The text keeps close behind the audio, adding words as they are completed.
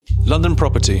London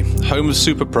Property, home of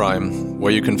Super Prime,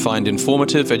 where you can find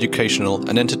informative, educational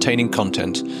and entertaining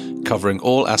content covering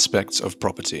all aspects of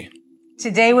property.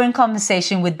 Today we're in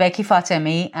conversation with Becky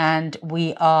Fatemi and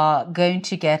we are going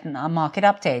to get a market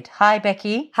update. Hi,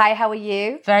 Becky. Hi, how are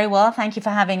you? Very well. Thank you for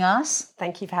having us.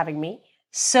 Thank you for having me.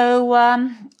 So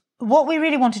what we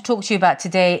really want to talk to you about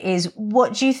today is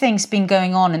what do you think's been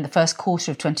going on in the first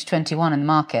quarter of 2021 in the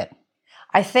market?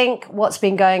 I think what's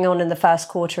been going on in the first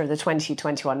quarter of the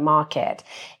 2021 market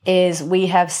is we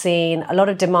have seen a lot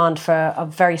of demand for a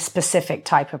very specific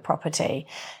type of property.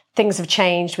 Things have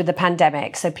changed with the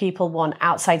pandemic. So people want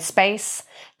outside space.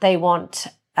 They want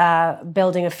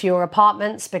building of fewer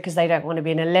apartments because they don't want to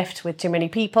be in a lift with too many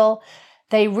people.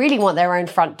 They really want their own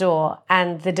front door.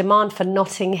 And the demand for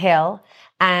Notting Hill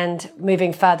and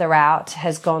moving further out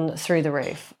has gone through the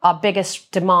roof. Our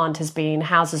biggest demand has been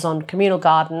houses on communal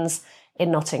gardens in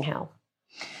Notting Hill.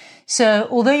 So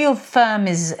although your firm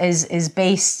is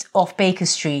based off Baker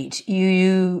Street,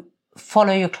 you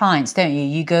follow your clients, don't you?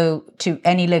 You go to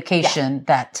any location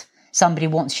that somebody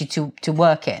wants you to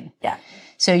work in. Yeah.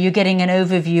 So you're getting an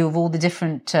overview of all the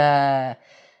different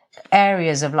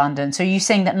areas of London. So you're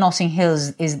saying that Notting Hill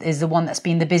is the one that's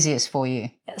been the busiest for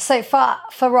you? So for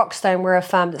Rockstone, we're a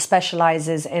firm that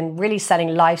specialises in really selling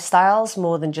lifestyles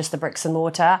more than just the bricks and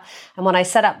mortar. And when I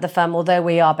set up the firm, although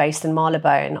we are based in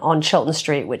Marylebone on Chiltern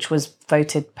Street, which was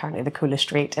voted apparently the coolest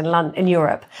street in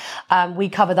Europe, we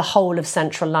cover the whole of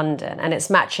central London. And it's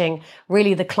matching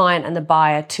really the client and the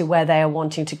buyer to where they are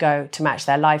wanting to go to match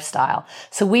their lifestyle.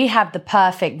 So we have the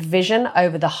perfect vision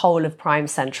over the whole of prime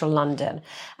central London.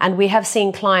 And we have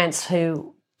seen clients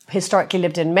who historically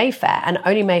lived in Mayfair and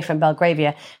only Mayfair and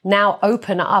Belgravia now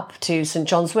open up to St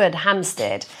John's Wood,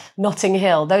 Hampstead, Notting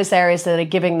Hill, those areas that are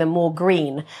giving them more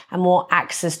green and more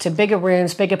access to bigger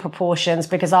rooms, bigger proportions,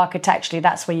 because architecturally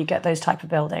that's where you get those type of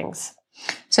buildings.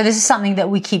 So this is something that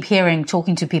we keep hearing,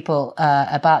 talking to people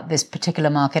about this particular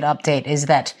market update, is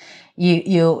that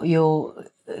you're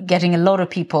getting a lot of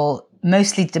people,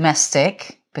 mostly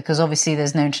domestic, because obviously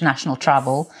there's no international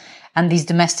travel. And these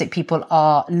domestic people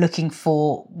are looking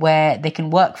for where they can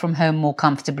work from home more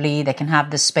comfortably. They can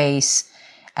have the space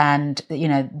and, you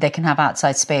know, they can have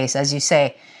outside space, as you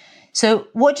say. So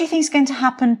what do you think is going to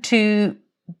happen to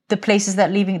the places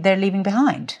that they're leaving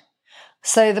behind?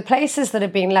 So the places that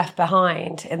have been left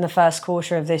behind in the first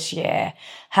quarter of this year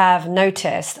have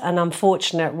noticed an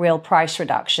unfortunate real price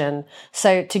reduction.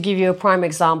 So to give you a prime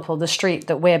example, the street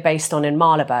that we're based on in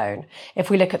Marylebone, if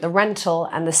we look at the rental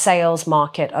and the sales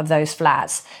market of those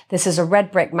flats, this is a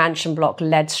red brick mansion block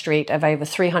led street of over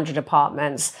 300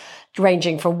 apartments,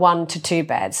 ranging from 1 to 2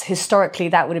 beds. Historically,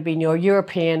 that would have been your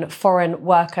European foreign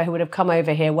worker who would have come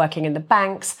over here working in the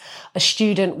banks, a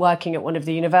student working at one of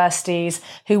the universities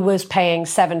who was paying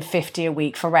 $750 a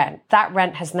week for rent. That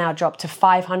rent has now dropped to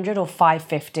 $500 or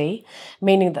 $550,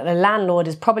 meaning that the landlord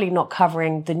is probably not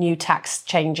covering the new tax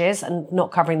changes and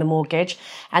not covering the mortgage.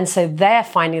 And so they're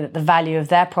finding that the value of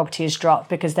their property has dropped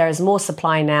because there is more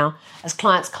supply now. As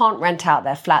clients can't rent out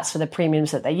their flats for the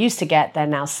premiums that they used to get, they're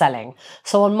now selling.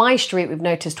 So on my street, we've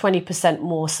noticed 20%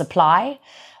 more supply,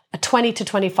 a 20 to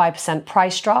 25%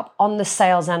 price drop on the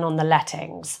sales and on the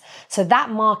lettings. So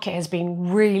that market has been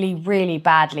really, really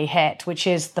badly hit, which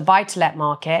is the buy-to-let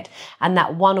market and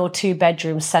that 1 or 2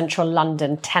 bedroom central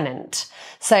London tenant.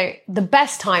 So the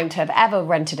best time to have ever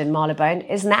rented in Marylebone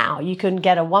is now. You can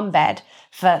get a 1 bed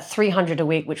for $300 a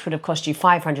week, which would have cost you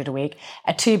 $500 a week,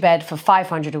 a 2 bed for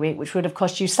 $500 a week, which would have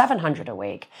cost you $700 a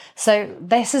week. So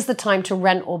this is the time to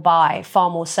rent or buy far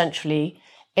more centrally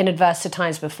in adverse to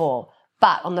times before.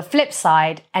 But on the flip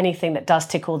side, anything that does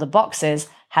tick all the boxes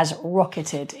has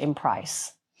rocketed in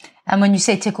price. And when you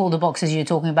say tick all the boxes, you're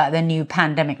talking about the new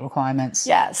pandemic requirements.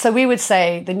 Yeah, so we would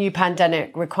say the new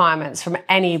pandemic requirements from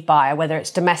any buyer, whether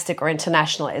it's domestic or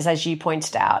international, is, as you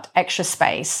pointed out, extra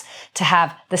space to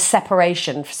have the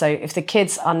separation. So if the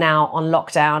kids are now on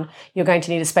lockdown, you're going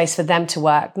to need a space for them to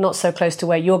work, not so close to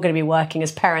where you're going to be working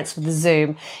as parents with the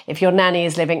Zoom. If your nanny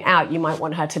is living out, you might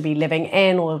want her to be living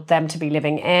in or them to be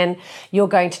living in. You're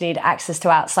going to need access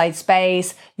to outside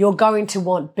space. You're going to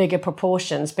want bigger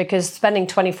proportions because spending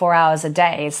 24 hours a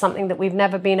day is something that we've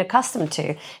never been accustomed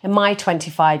to. In my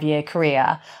 25-year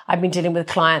career, I've been dealing with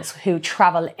clients who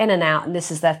travel in and out, and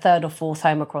this is their 3rd or 4th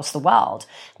home across the world.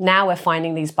 Now we're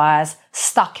finding these buyers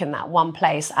stuck in that one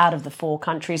place out of the 4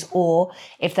 countries, or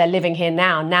if they're living here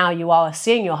now you are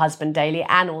seeing your husband daily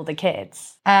and all the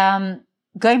kids.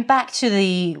 Going back to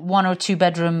the 1 or 2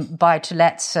 bedroom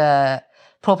buy-to-let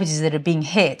properties that are being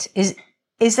hit, is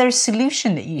is there a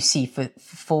solution that you see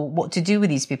for what to do with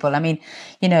these people? I mean,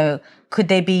 could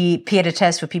they be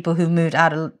pied-à-terre for people who moved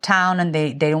out of town and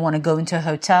they don't want to go into a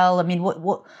hotel? I mean,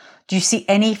 what do you see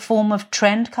any form of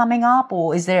trend coming up,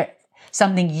 or is there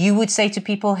something you would say to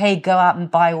people, hey, go out and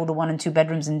buy all the 1 and 2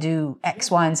 bedrooms and do X,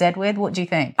 Y, and Z with? What do you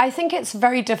think? I think it's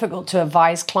very difficult to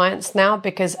advise clients now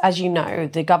because, as you know,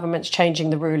 the government's changing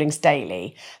the rulings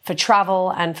daily for travel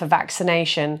and for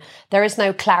vaccination. There is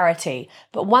no clarity.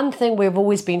 But one thing we've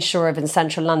always been sure of in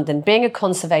central London, being a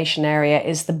conservation area,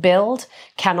 is the build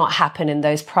cannot happen in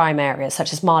those prime areas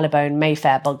such as Marylebone,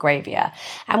 Mayfair, Belgravia.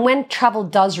 And when travel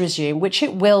does resume, which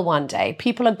it will one day,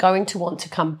 people are going to want to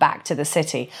come back to the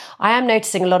city. I am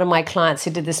noticing a lot of my clients who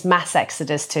did this mass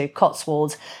exodus to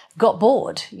Cotswolds got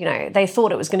bored. They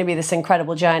thought it was going to be this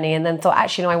incredible journey and then thought,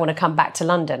 actually, no, I want to come back to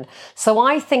London. So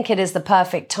I think it is the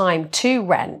perfect time to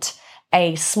rent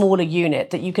a smaller unit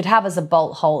that you could have as a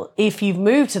bolt hole if you've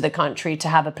moved to the country to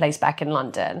have a place back in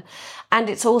London. And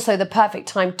it's also the perfect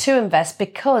time to invest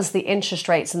because the interest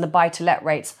rates and the buy-to-let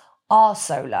rates are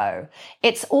so low.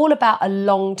 It's all about a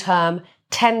long-term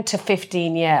 10 to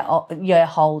 15 year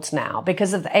hold now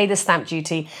because of the stamp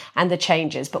duty and the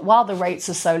changes. But while the rates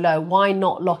are so low, why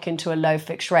not lock into a low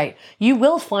fixed rate? You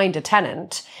will find a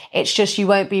tenant. It's just you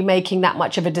won't be making that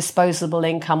much of a disposable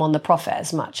income on the profit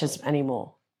as much as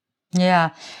anymore. Yeah.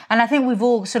 And I think we've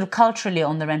all sort of culturally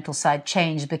on the rental side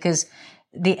changed because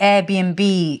the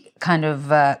Airbnb kind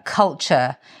of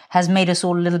culture has made us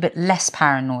all a little bit less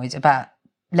paranoid about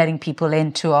letting people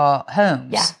into our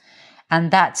homes. Yeah. And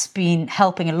that's been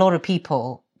helping a lot of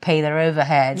people pay their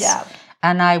overheads. Yeah.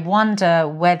 And I wonder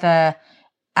whether,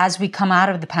 as we come out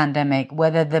of the pandemic,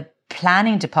 whether the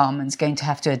planning department's going to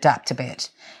have to adapt a bit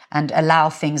and allow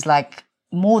things like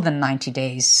more than 90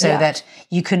 days so that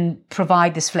you can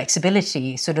provide this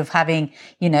flexibility, sort of having,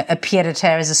 a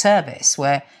pied-à-terre as a service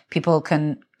where people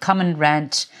can come and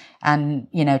rent and,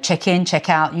 check in, check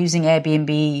out using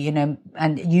Airbnb,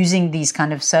 and using these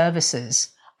kind of services.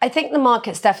 I think the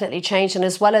market's definitely changed, and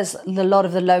as well as a lot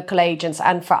of the local agents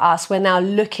and for us, we're now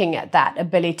looking at that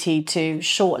ability to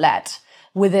short let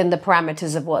within the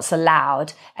parameters of what's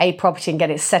allowed a property and get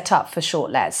it set up for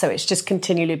short let. So it's just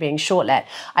continually being short let.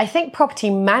 I think property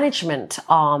management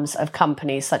arms of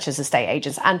companies such as estate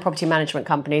agents and property management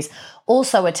companies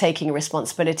also are taking a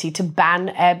responsibility to ban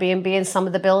Airbnb in some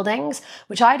of the buildings,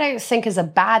 which I don't think is a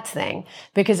bad thing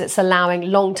because it's allowing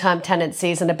long-term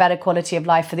tenancies and a better quality of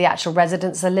life for the actual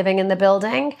residents that are living in the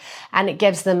building, and it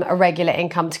gives them a regular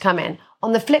income to come in.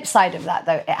 On the flip side of that,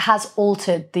 though, it has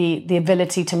altered the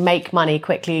ability to make money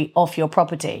quickly off your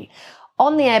property.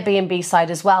 On the Airbnb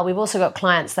side as well, we've also got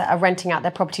clients that are renting out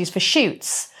their properties for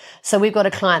shoots. So we've got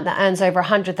a client that earns over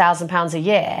 £100,000 a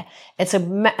year. It's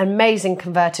an amazing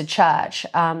converted church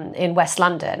in West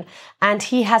London. And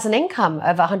he has an income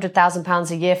of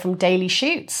 £100,000 a year from daily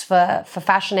shoots for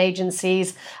fashion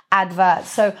agencies, adverts.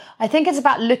 So I think it's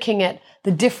about looking at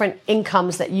the different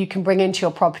incomes that you can bring into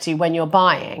your property when you're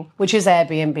buying, which is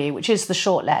Airbnb, which is the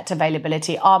short let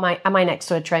availability. Am I next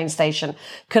to a train station?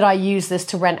 Could I use this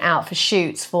to rent out for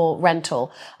shoots, for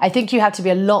rental? I think you have to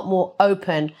be a lot more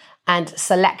open and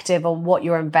selective on what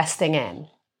you're investing in.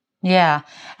 Yeah.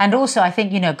 And also, I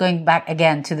think, going back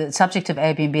again to the subject of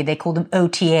Airbnb, they call them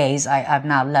OTAs, I've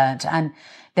now learned. And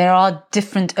there are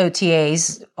different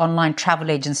OTAs, online travel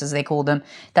agents, as they call them,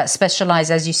 that specialize,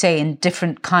 as you say, in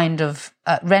different kind of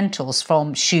rentals,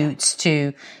 from shoots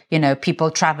to,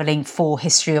 people traveling for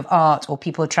history of art or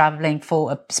people traveling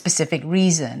for a specific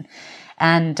reason.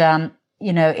 And,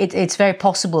 it's very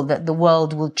possible that the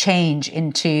world will change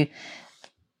into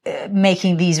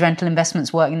making these rental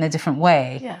investments work in a different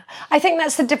way. Yeah. I think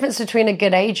that's the difference between a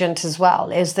good agent as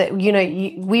well, is that,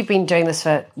 we've been doing this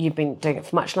you've been doing it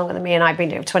for much longer than me, and I've been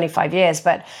doing it for 25 years,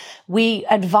 but we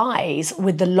advise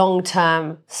with the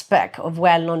long-term spec of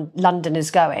where London is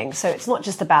going. So it's not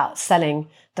just about selling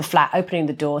the flat, opening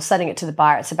the door, selling it to the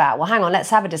buyer. It's about, well, hang on, let's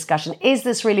have a discussion. Is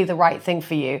this really the right thing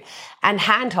for you? And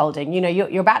hand-holding,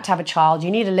 you're about to have a child.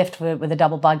 You need a lift with a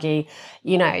double buggy.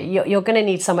 You're going to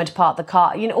need somewhere to park the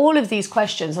car. All of these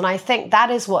questions. And I think that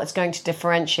is what is going to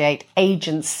differentiate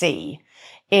agency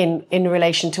in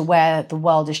relation to where the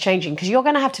world is changing. Because you're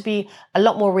going to have to be a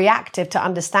lot more reactive to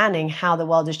understanding how the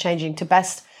world is changing to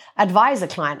best advise a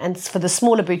client. And for the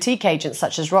smaller boutique agents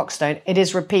such as Rockstone, it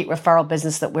is repeat referral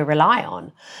business that we rely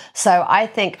on. So I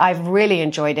think I've really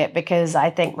enjoyed it because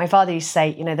I think my father used to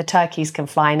say, the turkeys can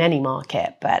fly in any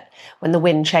market, but when the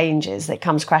wind changes, it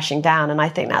comes crashing down. And I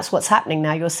think that's what's happening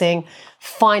now. You're seeing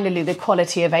finally the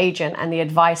quality of agent and the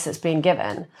advice that's being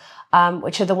given,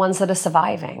 which are the ones that are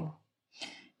surviving.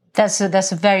 That's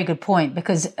a very good point,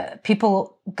 because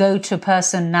people go to a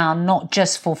person now not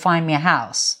just for find me a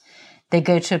house. They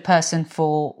go to a person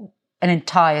for an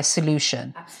entire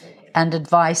solution. Absolutely. And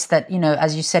advice that,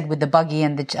 as you said, with the buggy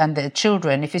and the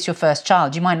children, if it's your first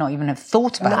child, you might not even have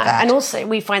thought about that. And also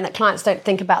we find that clients don't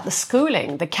think about the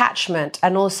schooling, the catchment,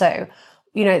 and also,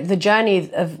 the journey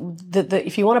of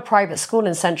if you want a private school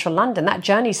in central London, that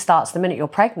journey starts the minute you're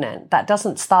pregnant. That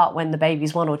doesn't start when the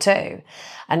baby's 1 or 2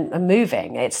 and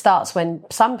moving. It starts when,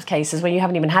 some cases, when you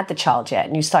haven't even had the child yet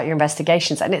and you start your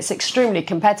investigations, and it's extremely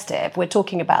competitive. We're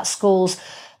talking about schools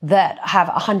that have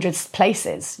 100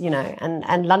 places,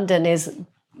 and London is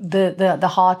the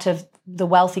heart of the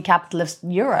wealthy capital of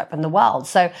Europe and the world.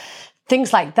 So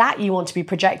things like that you want to be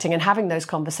projecting and having those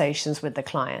conversations with the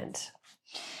client.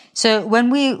 So when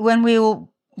we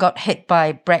all got hit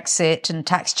by Brexit and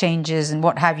tax changes and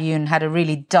what have you, and had a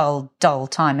really dull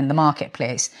time in the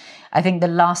marketplace, I think the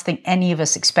last thing any of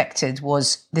us expected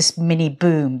was this mini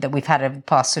boom that we've had over the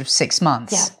past sort of 6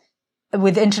 months. Yeah.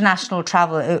 With international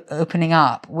travel opening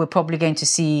up, we're probably going to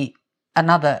see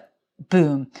another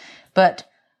boom. But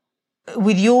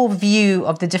with your view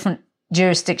of the different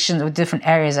jurisdictions or different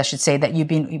areas, I should say, that you've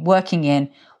been working in,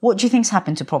 what do you think's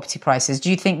happened to property prices? Do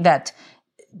you think that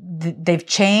they've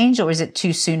changed, or is it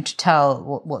too soon to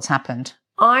tell what's happened?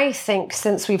 I think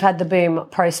since we've had the boom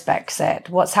post-Brexit,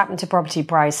 what's happened to property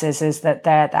prices is that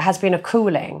there has been a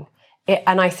cooling.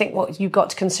 And I think what you've got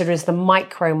to consider is the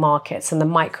micro markets and the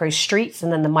micro streets,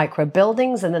 and then the micro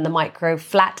buildings, and then the micro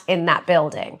flat in that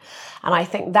building. And I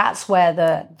think that's where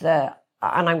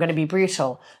and I'm going to be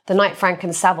brutal, the Knight Frank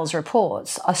and Savills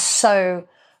reports are so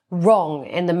wrong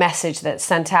in the message that's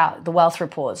sent out, the wealth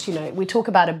reports. We talk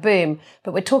about a boom,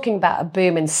 but we're talking about a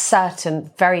boom in certain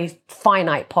very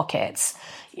finite pockets,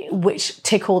 which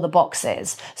tick all the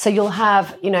boxes. So you'll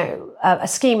have, a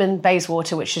scheme in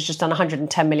Bayswater, which has just done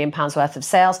 £110 million worth of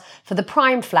sales for the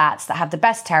prime flats that have the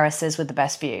best terraces with the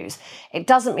best views. It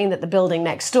doesn't mean that the building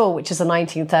next door, which is a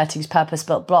 1930s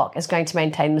purpose-built block, is going to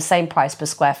maintain the same price per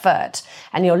square foot.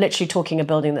 And you're literally talking a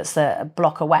building that's a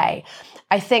block away.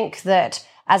 I think that,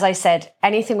 as I said,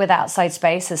 anything with outside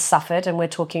space has suffered, and we're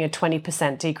talking a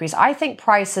 20% decrease. I think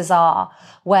prices are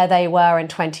where they were in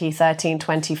 2013,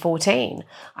 2014.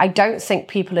 I don't think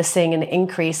people are seeing an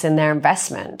increase in their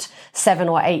investment 7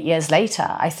 or 8 years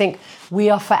later. I think we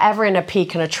are forever in a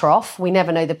peak and a trough. We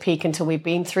never know the peak until we've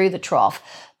been through the trough.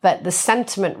 But the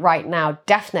sentiment right now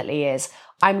definitely is,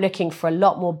 I'm looking for a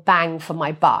lot more bang for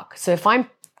my buck. So if I'm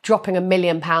dropping £1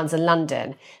 million in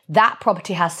London, that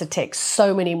property has to tick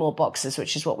so many more boxes,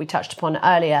 which is what we touched upon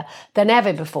earlier, than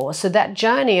ever before. So that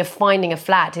journey of finding a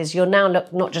flat is, you're now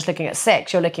not just looking at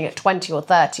 6, you're looking at 20 or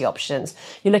 30 options.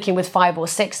 You're looking with 5 or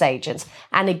 6 agents.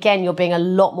 And again, you're being a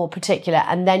lot more particular.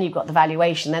 And then you've got the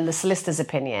valuation, then the solicitor's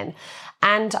opinion.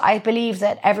 And I believe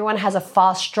that everyone has a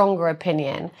far stronger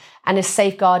opinion and is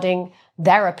safeguarding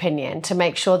their opinion to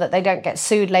make sure that they don't get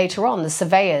sued later on. The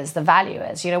surveyors, the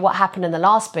valuers, what happened in the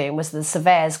last boom was the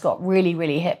surveyors got really,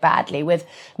 really hit badly with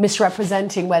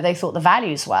misrepresenting where they thought the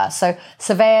values were. So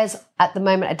surveyors at the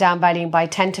moment are down valuing by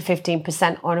 10 to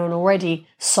 15% on an already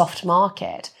soft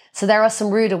market. So there are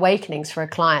some rude awakenings for our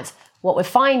clients. What we're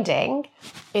finding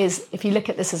is, if you look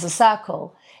at this as a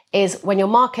circle, is when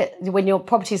your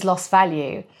property's lost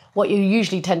value, what you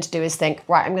usually tend to do is think,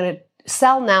 right, I'm going to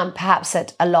sell now, perhaps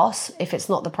at a loss if it's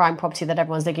not the prime property that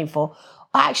everyone's looking for.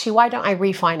 Actually, why don't I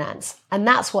refinance? And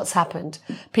that's what's happened.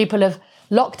 People have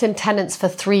locked in tenants for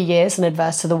 3 years and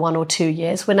adverse to the 1 or 2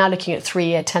 years. We're now looking at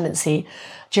 3-year tenancy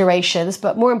durations.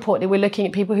 But more importantly, we're looking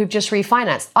at people who've just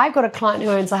refinanced. I've got a client who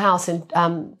owns a house in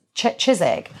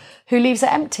Chiswick who leaves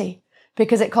it empty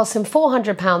because it costs him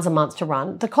 £400 a month to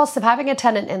run. The cost of having a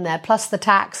tenant in there, plus the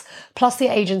tax, plus the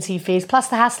agency fees, plus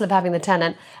the hassle of having the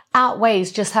tenant,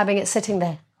 outweighs just having it sitting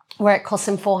there, where it costs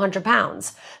him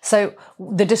 £400. So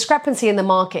the discrepancy in the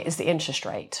market is the interest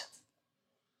rate.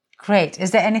 Great.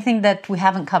 Is there anything that we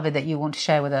haven't covered that you want to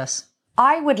share with us?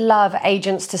 I would love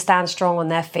agents to stand strong on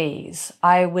their fees.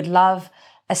 I would love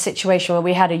a situation where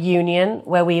we had a union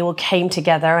where we all came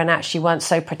together and actually weren't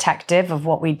so protective of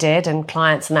what we did and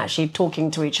clients and actually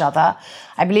talking to each other.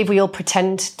 I believe we all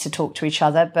pretend to talk to each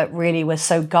other, but really we're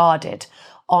so guarded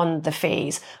on the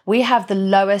fees. We have the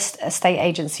lowest estate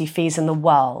agency fees in the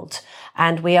world,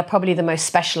 and we are probably the most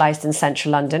specialized in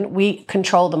central London. We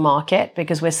control the market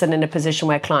because we're still in a position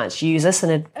where clients use us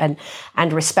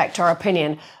and respect our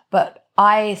opinion. But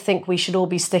I think we should all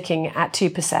be sticking at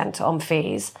 2% on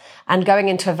fees and going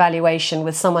into evaluation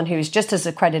with someone who's just as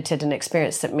accredited and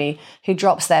experienced as me, who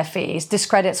drops their fees,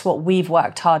 discredits what we've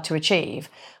worked hard to achieve.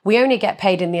 We only get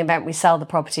paid in the event we sell the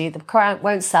property. The client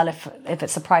won't sell if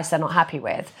it's a price they're not happy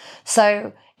with.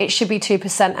 So it should be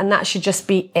 2%, and that should just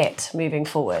be it moving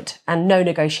forward, and no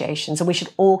negotiations. And we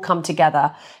should all come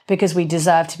together because we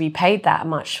deserve to be paid that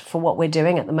much for what we're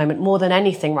doing at the moment, more than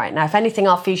anything right now. If anything,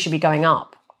 our fees should be going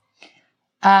up.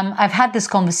 I've had this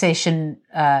conversation,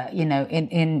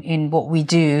 in what we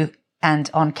do and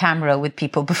on camera with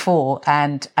people before,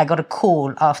 and I got a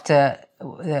call after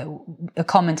a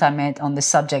comment I made on this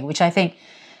subject, which I think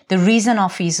the reason our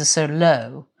fees are so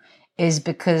low is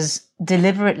because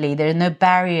deliberately there are no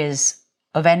barriers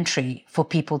of entry for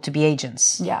people to be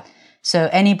agents. Yeah. So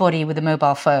anybody with a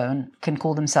mobile phone can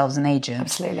call themselves an agent.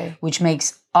 Absolutely. Which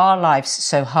makes our lives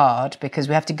so hard because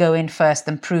we have to go in first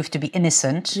and prove to be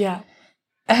innocent. Yeah.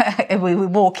 We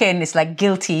walk in, it's like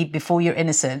guilty before you're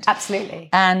innocent. Absolutely.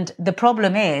 And the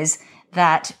problem is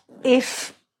that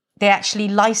if they actually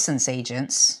license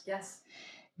agents, yes,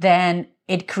 then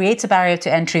it creates a barrier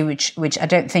to entry, which I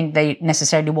don't think they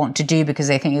necessarily want to do because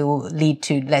they think it will lead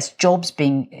to less jobs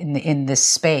being in this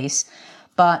space.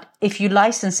 But if you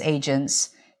license agents,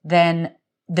 then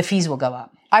the fees will go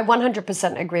up. I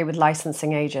 100% agree with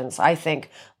licensing agents. I think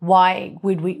why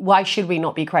should we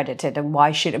not be credited, and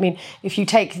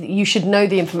you should know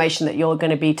the information that you're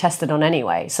going to be tested on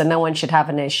anyway. So no one should have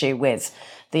an issue with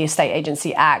the Estate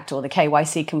Agency Act or the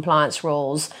KYC compliance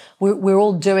rules. We're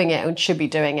all doing it and should be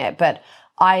doing it, but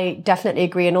I definitely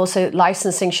agree. And also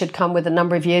licensing should come with a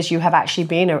number of years you have actually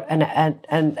been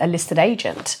a listed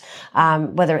agent,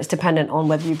 whether it's dependent on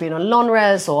whether you've been on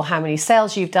Lonres or how many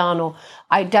sales you've done. Or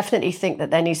I definitely think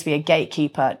that there needs to be a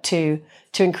gatekeeper to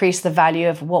increase the value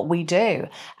of what we do.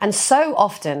 And so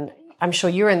often, I'm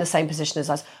sure you're in the same position as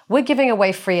us, we're giving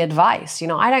away free advice.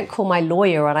 I don't call my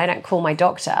lawyer and I don't call my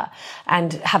doctor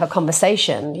and have a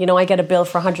conversation. I get a bill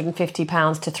for £150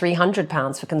 to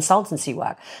 £300 for consultancy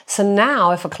work. So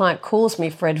now if a client calls me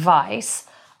for advice,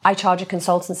 I charge a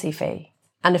consultancy fee.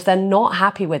 And if they're not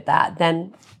happy with that,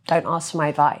 then don't ask for my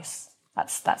advice.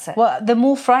 That's it. Well, the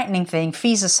more frightening thing,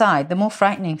 fees aside, the more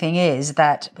frightening thing is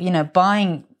that,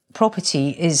 buying property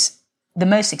is the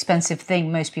most expensive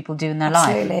thing most people do in their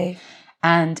life. Absolutely.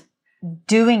 And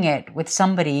doing it with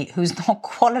somebody who's not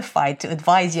qualified to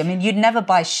advise you. I mean, you'd never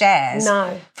buy shares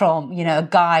from, a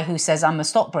guy who says, I'm a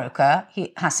stockbroker.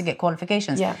 He has to get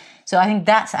qualifications. Yeah. So I think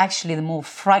that's actually the more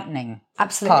frightening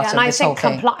Absolutely. part and of I this think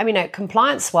whole thing.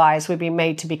 compliance-wise, we're being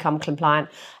made to become compliant.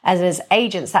 As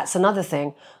agents, that's another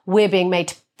thing. We're being made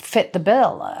to fit the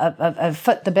bill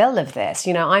of this.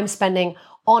 I'm spending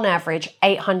on average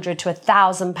 £800 to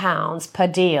 £1,000 per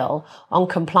deal on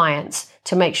compliance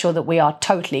to make sure that we are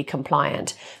totally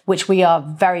compliant, which we are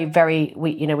very, very,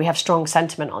 we have strong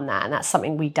sentiment on that. And that's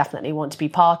something we definitely want to be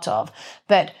part of.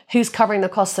 But who's covering the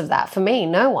cost of that? For me,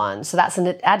 no one. So that's an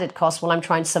added cost while I'm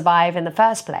trying to survive in the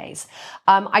first place.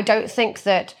 I don't think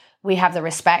that we have the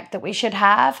respect that we should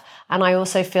have. And I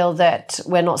also feel that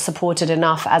we're not supported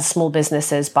enough as small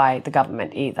businesses by the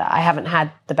government either. I haven't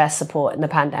had the best support in the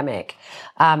pandemic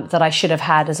that I should have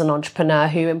had as an entrepreneur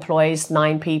who employs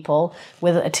 9 people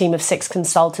with a team of 6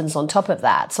 consultants on top of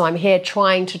that. So I'm here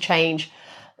trying to change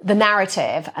the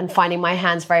narrative and finding my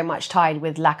hands very much tied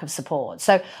with lack of support.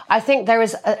 So I think there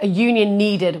is a union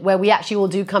needed where we actually all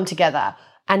do come together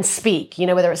and speak,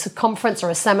 whether it's a conference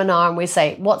or a seminar, and we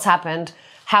say, what's happened?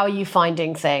 How are you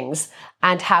finding things?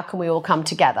 And how can we all come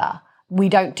together? We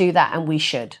don't do that, and we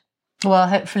should. Well,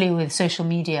 hopefully with social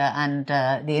media and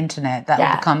the internet, that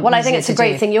will become Well, I think easier it's a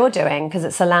great thing you're doing because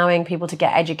it's allowing people to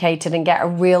get educated and get a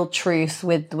real truth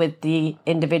with the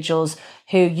individuals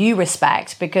who you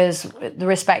respect, because the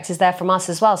respect is there from us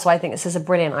as well. So I think this is a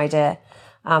brilliant idea.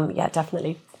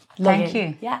 Definitely. Thank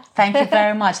you. Yeah. Thank you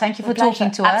very much. Thank you for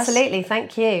talking to us. Absolutely.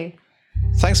 Thank you.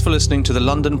 Thanks for listening to the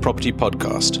London Property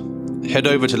Podcast. Head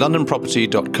over to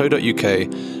londonproperty.co.uk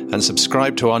and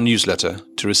subscribe to our newsletter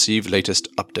to receive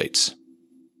latest updates.